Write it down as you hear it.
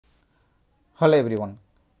Hello everyone,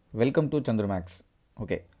 welcome to Chandru Max.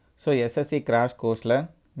 Okay, so SSC crash course la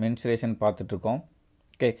mensuration பார்த்துட்ருக்கோம்.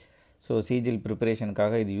 Okay, so CGL preparation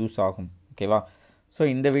காக இது use ஆகும். ஓகேவா? So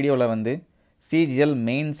இந்த வீடியோவில் வந்து CGL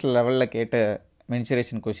மெயின்ஸ் லெவலில் கேட்ட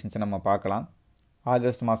மென்சுரேஷன் கொஷின்ஸை நம்ம பார்க்கலாம்.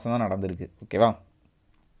 ஆகஸ்ட் மாதம் தான் நடந்திருக்கு. ஓகேவா?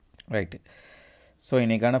 ரைட்டு. ஸோ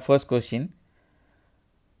இன்றைக்கான first question,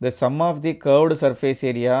 the sum of the curved surface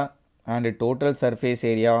area and total surface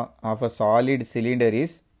area of a solid cylinder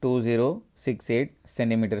is 2068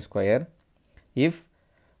 centimeter square. If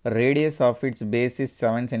radius of its base is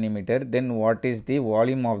 7 centimeter, then what is the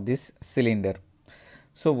volume of this cylinder?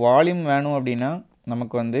 So volume வேணும் அப்படின்னா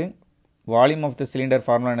நமக்கு வந்து volume of the cylinder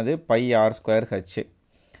formula என்னது pi r square h.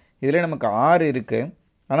 இதில் நமக்கு r இருக்குது,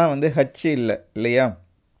 ஆனால் வந்து h இல்லை இல்லையா?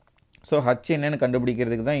 ஸோ h என்னன்னு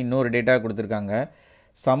கண்டுபிடிக்கிறதுக்கு தான் இன்னொரு டேட்டா கொடுத்துருக்காங்க.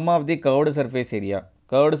 sum of the curved surface area.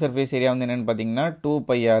 curved surface area வந்து என்னென்னு பார்த்தீங்கன்னா 2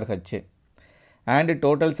 pi r h. and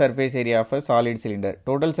total surface area of a solid cylinder.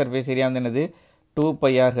 total surface area வந்து என்னது 2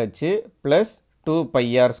 pi r h plus 2 pi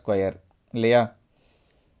r square இல்லையா?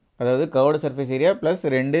 அதாவது curved surface area plus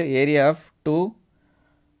 2 area of 2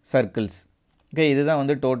 circles. Okay, இதுதான்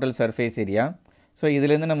வந்து total surface area. So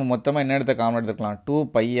இதுலேருந்து நம்ம மொத்தமாக என்ன எடுத்த காமன் எடுத்துக்கலாம், 2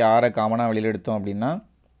 pi r காமனாக வெளியில் எடுத்தோம் அப்படின்னா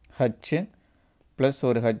h ப்ளஸ்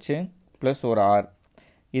ஒரு h ப்ளஸ் ஒரு r.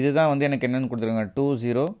 இதுதான் வந்து எனக்கு என்னென்னு கொடுத்துருக்காங்க,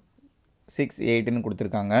 2068ன்னு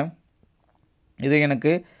கொடுத்துருக்காங்க. இது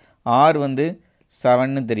எனக்கு r வந்து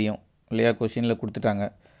 7ன்னு தெரியும் இல்லையா, கொஷினில் கொடுத்துட்டாங்க.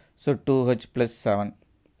 So 2h + 7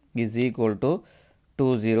 is equal to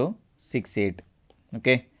 2068.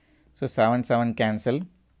 Okay, so 7 7 cancel.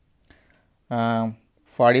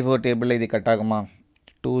 44 டேபிளில் இது கட் ஆகுமா,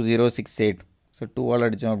 2068. ஸோ 2ஆல்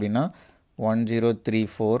அடித்தோம் அப்படின்னா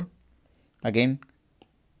 1034. அகெயின்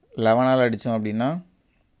 11ஆல் அடித்தோம் அப்படின்னா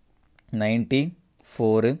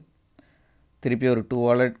 94. திருப்பி ஒரு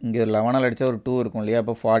 2ஆல் இங்கே ஒரு 11ஆல் அடித்தா ஒரு 2 இருக்கும் இல்லையா,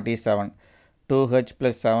 அப்போ 47. 2h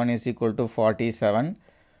 + 7 is equal to 47.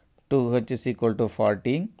 2h is equal to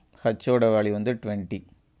 40. ஹச்சோட value வந்து 20.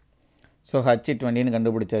 ஸோ h 20ன்னு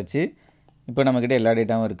கண்டுபிடிச்சாச்சு. இப்போ நம்மக்கிட்ட எல்லா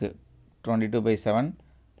டேட்டாவும் இருக்குது. 22/7,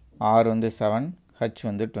 r வந்து 7, h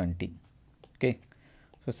வந்து 20. Okay,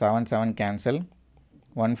 so 7 7 cancel.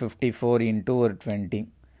 154 இன்ட்டு ஒரு 20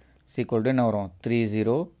 இஸ் ஈக்குவல் டு என்ன வரும்,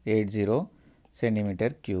 3080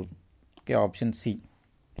 centimetre cube. Okay, option C.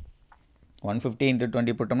 150 into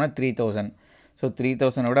 20 போட்டோம்னா 3000. ஸோ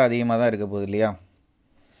 3000 விட அதிகமாக தான் இருக்க போகுது இல்லையா,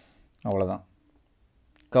 அவ்வளோதான்.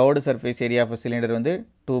 Curved surface area of cylinder வந்து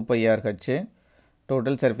 2 pi r h.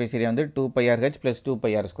 Total surface area வந்து 2 pi r h plus 2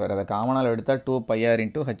 pi r square. அதை காமனால் எடுத்தால் 2 pi r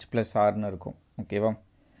into h plus rன்னு இருக்கும். ஓகேவா?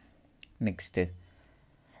 Next,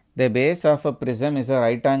 the base of a prism is a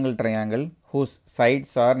right angle triangle whose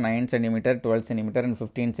sides are 9 cm, 12 cm and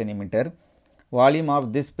 15 cm. Volume of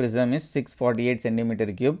this prism is 648 centimeter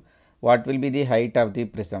cube. What will be the height of the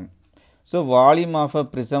prism? So volume of a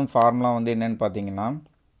prism formula வந்து என்னன்னு பார்த்தீங்கன்னா,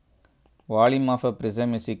 volume of a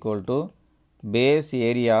prism is equal to base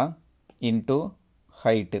area into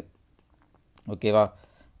height. ஓகேவா?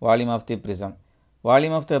 volume of the prism.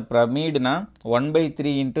 volume of the pyramid னா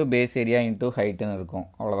 1/3 into base area into heightன்னு இருக்கும்.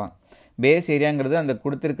 அவ்வளோதான். Base ஏரியாங்கிறது அந்த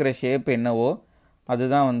கொடுத்துருக்கிற shape என்னவோ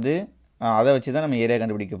அதுதான் வந்து அதை வச்சு தான் நம்ம ஏரியா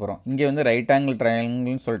கண்டுபிடிக்க போகிறோம். இங்கே வந்து ரைட் ஆங்கிள்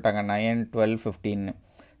ட்ரையாங்கிள்னு சொல்லிட்டாங்க, 9 12 15.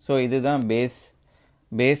 ஸோ இதுதான்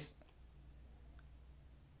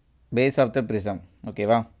பேஸ் ஆஃப் த ப்ரிசம்.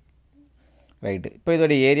 ஓகேவா? ரைட்டு. இப்போ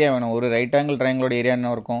இதோட ஏரியா வேணும். ஒரு ரைட் ஆங்கிள் ட்ரையாங்கிளோட ஏரியா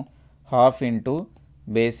என்ன இருக்கும், ½ into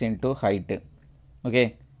base into height. Okay,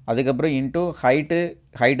 அதுக்கப்புறம் இன்ட்டு ஹைட்டு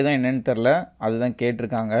தான் என்னென்னு தெரில, அதுதான்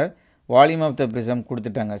கேட்டிருக்காங்க. வால்யூம் ஆஃப் த ப்ரிசம்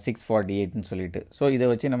கொடுத்துட்டாங்க 648ன்னு சொல்லிட்டு. ஸோ இதை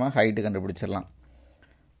வச்சு நம்ம ஹைட்டு கண்டுபிடிச்சிடலாம்.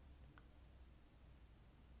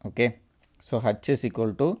 Okay, so h is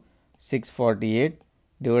equal to 648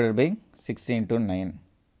 divided by 6 into 9.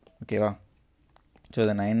 ஓகேவா? ஸோ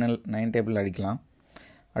இதை 9 டேபிள் அடிக்கலாம்.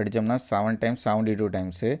 அடித்தோம்னா 7 times 72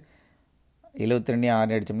 times 72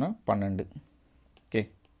 6 அடித்தோம்னா 12. Okay,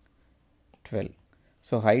 12.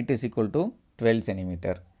 So height is equal to 12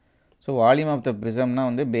 centimetre. So volume of the ப்ரிசம்னா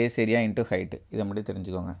வந்து பேஸ் ஏரியா இன்ட்டு ஹைட்டு. இதை மட்டும்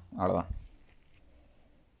தெரிஞ்சுக்கோங்க, அவ்வளோதான்.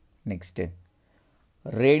 Next,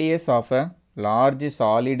 radius of a large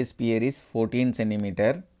solid sphere is 14 cm.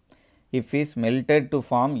 If is melted to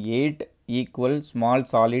form 8 equal small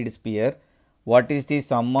solid sphere, what is the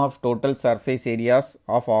sum of total surface areas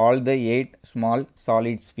of all the 8 small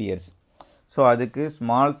solid spheres? So அதுக்கு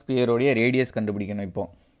small ஸ்பியரோடைய radius கண்டுபிடிக்கணும் இப்போ.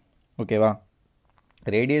 ஓகேவா?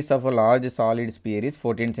 Radius of a large solid sphere is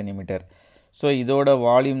 14 cm. So இதோட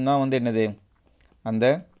volume தான் வந்து என்னது, அந்த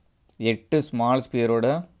 8 small ஸ்பியரோட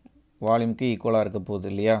வால்யூம்க்கு ஈக்குவலாக இருக்க போகுது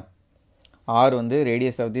இல்லையா. r வந்து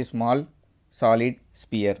radius of the small solid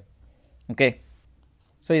sphere. Okay,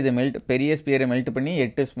 so இது பெரிய ஸ்பியரை மெல்ட் பண்ணி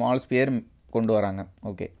 8 ஸ்மால் ஸ்பியர் கொண்டு வராங்க.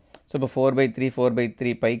 ஓகே, ஸோ இப்போ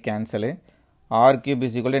 4/3 by cancel. r cube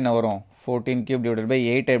is equal to என்ன வரும் 14 cube divided by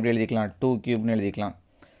 8 எப்படி எழுதிக்கலாம் 2 cubeன்னு எழுதிக்கலாம்.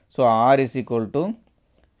 So r is equal to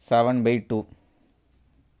 7/2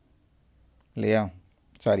 இல்லையா,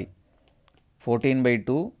 sorry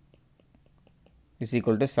 14/2 is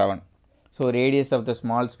equal to 7. So radius of the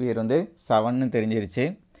small sphere வந்து 7ன்னு தெரிஞ்சிருச்சு.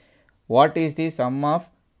 What is the sum of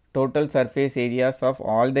total surface areas of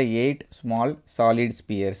all the 8 small solid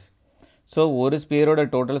spheres? So ஒரு ஸ்பியரோட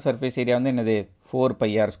total surface area வந்து என்னது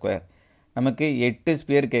 4πr². நமக்கு 8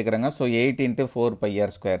 sphere கேட்குறாங்க. So 8 into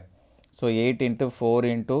 4πr². So 8 into 4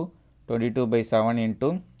 into 22/7 into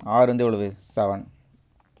r வந்து எவ்வளவு 7.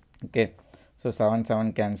 Okay, so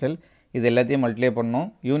 7 cancel. இது எல்லாத்தையும் multiply பண்ணணும்.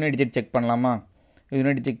 யூனிட் டிஜிட் செக் பண்ணலாமா?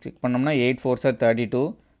 யூனிட் டிஜிட் செக் பண்ணோம்னா 8 4s are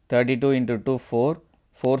 32 into 2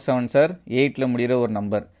 4 7s are 8ல் முடிகிற ஒரு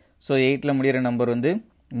நம்பர். ஸோ 8ல் முடிகிற நம்பர் வந்து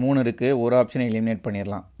 3 இருக்குது. ஒரு ஆப்ஷனை எலிமினேட்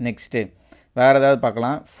பண்ணிடலாம். நெக்ஸ்ட்டு வேறு ஏதாவது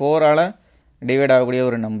பார்க்கலாம். 4ஆல் டிவைட் ஆகக்கூடிய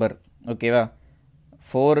ஒரு நம்பர். ஓகேவா,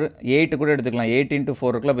 8 கூட எடுத்துக்கலாம். 8 into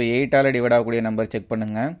 4 இருக்குல்ல, அப்போ 8ஆல் டிவைட் ஆகக்கூடிய நம்பர் செக்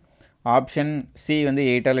பண்ணுங்கள். ஆப்ஷன் சி வந்து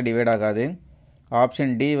 8ஆல் டிவைட் ஆகாது.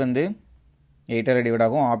 ஆப்ஷன் டி வந்து 8ஆல் டிவைட்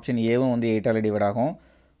ஆகும். ஆப்ஷன் ஏவும் வந்து 8ஆல் டிவைட் ஆகும்.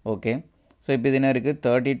 ஓகே, ஸோ இப்போ இது என்ன இருக்குது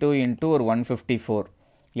 32 into ஒரு 154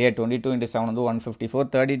 இல்லையா. 22 into 7 வந்து 154.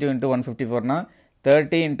 32 into 154னா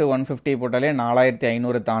 30 into 150 போட்டாலே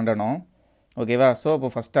 4500 தாண்டணும். ஓகேவா, ஸோ இப்போ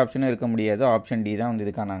ஃபஸ்ட் ஆப்ஷனும் இருக்க முடியாது. ஆப்ஷன் டி தான் வந்து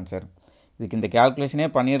இதுக்கான ஆன்சர். இதுக்கு இந்த கேல்குலேஷனே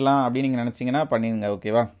பண்ணிடலாம் அப்படின்னு நீங்கள் நினச்சிங்கன்னா பண்ணிடுங்க.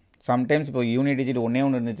 ஓகேவா, சம்டைம்ஸ் இப்போ யூனிட் டிஜிட் ஒன்றே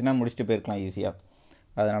ஒன்று இருந்துச்சுன்னா முடிச்சுட்டு போயிருக்கலாம் ஈஸியாக.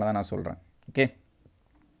 அதனால தான் நான் சொல்கிறேன். Okay,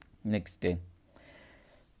 next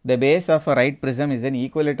the base of a right prism is an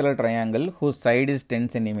equilateral triangle whose side is 10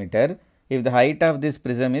 cm. If the height of this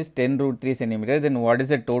prism is 10√3 cm, then what is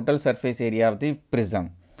the total surface area of the prism?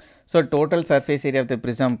 So total surface area of the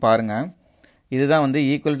prism பாருங்க, இதுதான் வந்து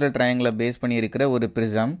equilateral ட்ரையாங்கிளை base பண்ணி இருக்கிற ஒரு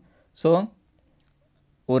prism. So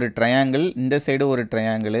ஒரு triangle, இந்த side ஒரு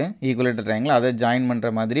triangle equilateral triangle, அதை ஜாயின் பண்ணுற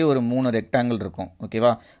மாதிரி ஒரு 3 ரெக்டாங்கிள் இருக்கும்.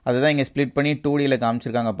 ஓகேவா, அதை தான் இங்கே ஸ்ப்ளிட் பண்ணி 2Dயில்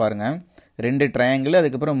காமிச்சிருக்காங்க பாருங்கள். 2 ட்ரையாங்கிள்,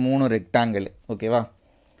 அதுக்கப்புறம் 3 ரெக்டாங்கிள். ஓகேவா,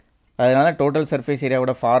 அதனால டோட்டல் சர்ஃபேஸ்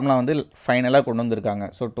ஏரியாவோட ஃபார்முலா வந்து ஃபைனலாக கொண்டு வந்திருக்காங்க.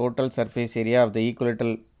 So total surface area of the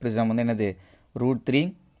equilateral prism வந்து என்னது √3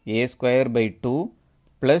 a²/2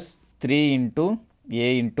 + 3 into a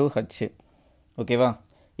into h. ஓகேவா,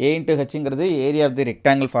 a into hங்கிறது area of the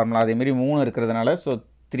rectangle formula. அதேமாரி 3 இருக்கிறதுனால ஸோ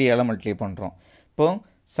 3ஆல் மல்டிப்ளை பண்ணுறோம். இப்போது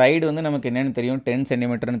சைடு வந்து நமக்கு என்னென்னு தெரியும் 10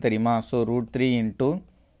 cm தெரியுமா. So √3 into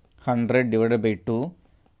 100 divided by 2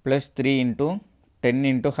 + 3 into 10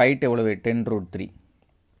 into height எவ்வளவு 10√3.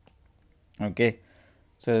 ஓகே,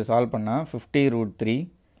 ஸோ இதை சால்வ் பண்ணால் 50√3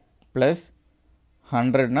 +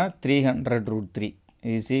 100னா 300√3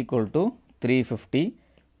 is equal to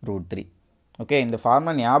 350√3. ஓகே, இந்த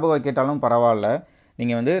ஃபார்முலா ஞாபகம் வைக்கிட்டாலும் பரவாயில்ல.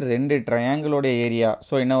 நீங்கள் வந்து 2 ட்ரையாங்கிளோட ஏரியா,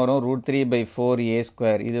 ஸோ என்ன வரும் √3/4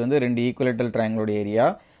 a². இது வந்து 2 ஈக்குவலேட்டரல் ட்ரையாங்கிளோட ஏரியா.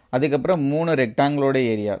 அதுக்கப்புறம் 3 ரெக்டாங்கிளோட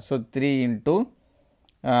area. So 3 into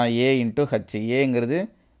a into h. ஏங்கிறது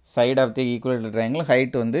side of the equilateral triangle,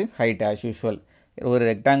 height வந்து ஹைட் ஆஸ் யூஷுவல். ஒரு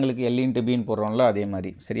ரெக்டாங்கிளுக்கு L into Bன்னு போடுறோம்ல, அதே மாதிரி.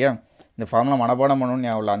 சரியா, இந்த ஃபார்முலா மனப்பாடம் பண்ணணும்னு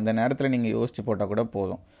ஞாபகம். அந்த நேரத்தில் நீங்கள் யோசிச்சு போட்டால் கூட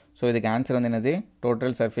போதும். ஸோ இதுக்கு ஆன்சர் வந்து என்னது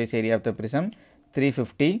total surface area of the prism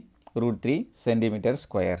 350√3 cm².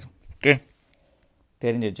 Okay,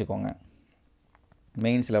 தெரிஞ்சு வச்சுக்கோங்க.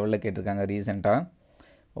 மெயின்ஸ் லெவலில் கேட்டிருக்காங்க ரீசெண்டாக.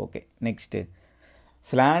 Okay, next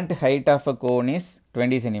slant height of a cone is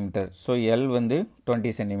 20 cm. So L வந்து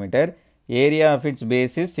 20 cm. Area of it's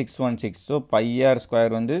base is 616. So πr²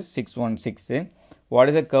 வந்து 616. What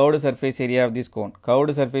is the curved surface area of this cone?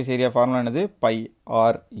 Curved surface area formula என்னது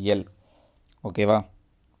πrl. ஓகேவா,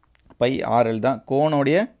 πrl தான்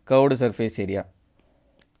கோனுடைய curved surface area.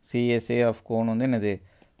 CSA of cone வந்து என்னது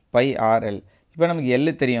πrl. இப்போ நமக்கு L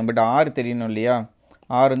தெரியும், but R தெரியணும் இல்லையா.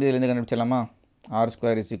 R வந்து இதுலேருந்து கண்டுபிடிச்சலாமா.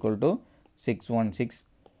 r² is equal to 616.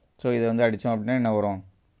 So இதை வந்து அடித்தோம் அப்படின்னா என்ன வரும்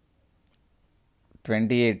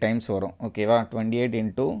 28 டைம்ஸ் வரும். ஓகேவா, 28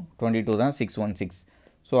 into 22 தான் 616.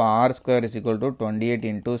 So r² is equal to 28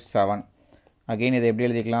 into 7. Again இதை எப்படி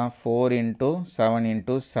எழுதிக்கலாம் 4 into 7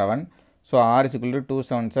 into 7. So r is equal to 2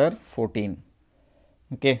 7s are 14.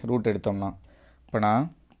 Okay, root எடுத்தோம்னா இப்போ நான்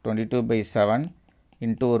 22/7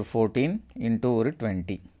 into ஒரு 14 into ஒரு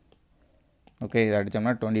 20. ஓகே, இதை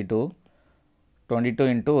அடித்தோம்னா 22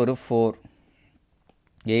 into ஒரு 4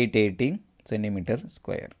 880 cm².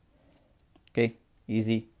 Okay,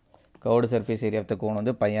 easy. Curved surface area of the cone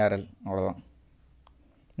வந்து πrl. அவ்வளோதான்.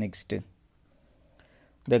 Next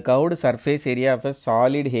the curved surface area of a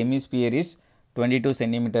solid hemisphere is 22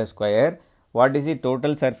 cm². What is the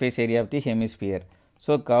total surface area of the hemisphere?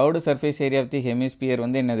 So curved surface area of the hemisphere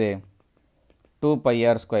வந்து என்னது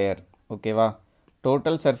 2πr². ஓகேவா,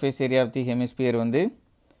 total surface area of the hemisphere வந்து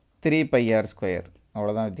 3 pi r square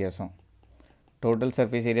அவ்வளோதான் வித்தியாசம். Total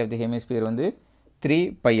surface area of the hemisphere வந்து 3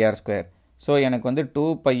 pi r square. So எனக்கு வந்து 2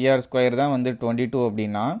 pi r square தான் வந்து 22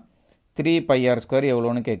 அப்படின்னா 3 pi r square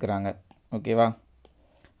எவ்வளோன்னு கேட்குறாங்க. ஓகேவா?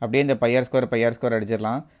 அப்படியே இந்த pi r square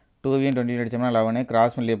அடிச்சிடலாம். 2வையும் 22 அடித்தோம்னா 11,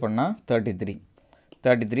 கிராஸ் மல்டிப்ளை பண்ணால்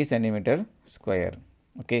 33 சென்டிமீட்டர் ஸ்கொயர்.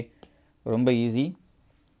 ஓகே, ரொம்ப ஈஸி.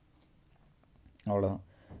 அவ்வளோதான்.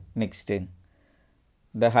 Next,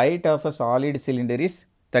 the height of a solid cylinder is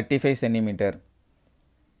 35 centimeter.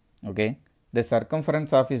 Okay, the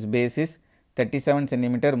circumference of its base is 37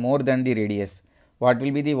 centimeter more than the radius. What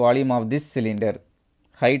will be the volume of this cylinder?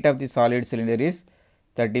 Height of the solid cylinder is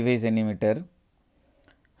 35 centimeter.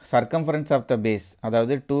 Circumference of the base,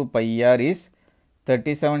 அதாவது 2 pi r is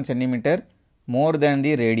 37 centimeter more than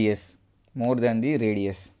the radius.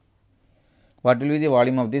 What will be the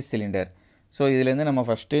volume of this cylinder? So இதிலிருந்து நம்ம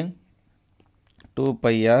first 2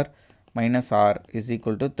 pi r minus r is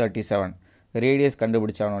equal to 37. Radius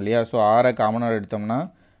கண்டுபிடிச்சாகணும் இல்லையா? So ஆரை காமனாக எடுத்தோம்னா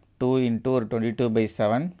 2 into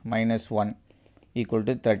 22/7 minus 1 equal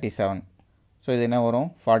to 37. So இது என்ன வரும்?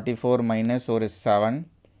 44 minus ஒரு 7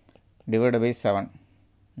 divided by 7.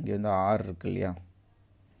 இங்கே வந்து r இருக்கு இல்லையா?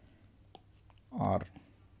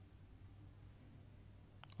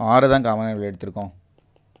 r தான் காமனாக எடுத்திருக்கோம்.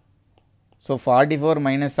 ஸோ 44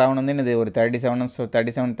 minus 7 வந்து இது ஒரு 37. ஸோ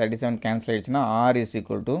 37 கேன்சல் ஆகிடுச்சுன்னா r is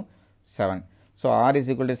equal to 7. So r is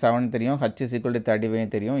equal to 7 தெரியும், h is equal to 35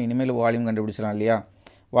 தெரியும். இனிமேல் வால்யூம் கண்டுபிடிச்சிடலாம் இல்லையா?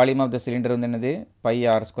 வால்யூம் ஆஃப் த சிலிண்டர் வந்து என்னது? pi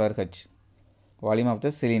r square h. Volume of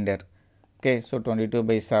the cylinder. Okay, so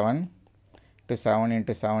 22/7 to 7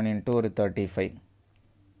 into 7 into ஒரு 35.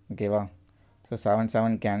 ஓகேவா? So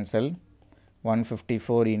 7 cancel,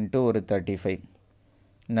 154 into ஒரு 35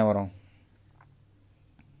 என்ன வரும்?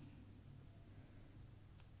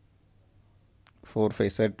 4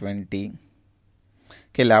 5 20.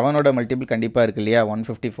 ஓகே, 11ஓட மல்டிபிள் கண்டிப்பாக இருக்குது இல்லையா?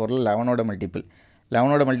 154ல்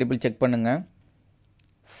 11ஓட மல்டிபிள் செக் பண்ணுங்கள்.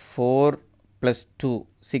 4 + 2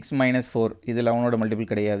 6 - 4 இது 11ஓட மல்டிபிள்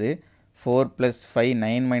கிடையாது. 4 + 5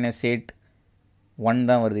 9 - 8 1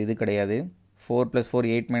 தான் வருது, இது கிடையாது. 4 + 4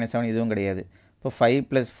 8 - 7 இதுவும் கிடையாது. இப்போ 5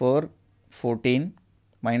 + 4 14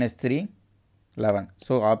 - 3 11.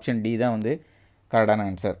 ஸோ ஆப்ஷன் டி தான் வந்து கரெக்டான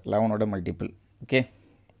ஆன்சர், 11ஓட மல்டிபிள். ஓகே,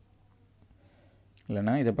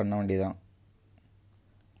 இல்லைனா இதை பண்ண வேண்டியதான்.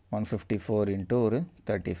 154 into ஒரு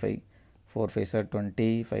 35. 4 5 20,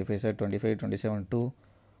 5 5 25, 27 2,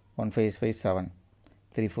 1 5 5 7,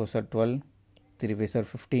 3 4 12, 3 5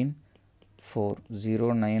 15, 4 0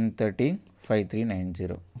 9 30, 5 3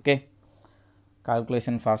 90. ஓகே,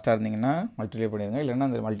 கால்குலேஷன் ஃபாஸ்ட்டாக இருந்தீங்கன்னா மல்டிப்ளை பண்ணிடுங்க, இல்லைன்னா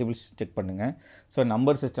அந்த மல்டிபிள்ஸ் செக் பண்ணுங்கள். ஸோ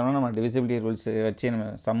நம்பர் சிஸ்டம்னா நம்ம டிவிசிபிலிட்டி ரூல்ஸ் வச்சு நம்ம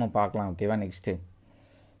சம்மை பார்க்கலாம். ஓகேவா? Next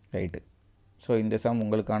right. ஸோ இந்த சம்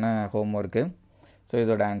உங்களுக்கான ஹோம் ஒர்க்கு. ஸோ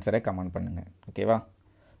இதோட ஆன்சரை கமெண்ட் பண்ணுங்கள். ஓகேவா?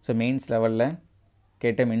 ஸோ மெயின்ஸ் லெவலில்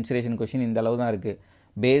கேட்ட மென்சுரேஷன் கொஷின் இந்த அளவு தான் இருக்குது.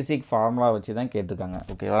 பேசிக் ஃபார்முலா வச்சு தான் கேட்டிருக்காங்க.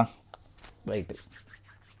 ஓகேவா? ரைட்டு.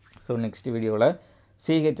 ஸோ நெக்ஸ்ட் வீடியோவில்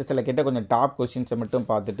சிஹெச்எஸ்சில் கேட்ட கொஞ்சம் டாப் கொஷின்ஸை மட்டும்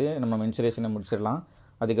பார்த்துட்டு நம்ம மென்சுரேஷனை முடிச்சிடலாம்.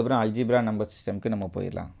 அதுக்கப்புறம் அல்ஜிப்ரா நம்பர் சிஸ்டம்க்கு நம்ம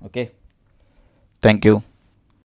போயிடலாம். Okay, thank you.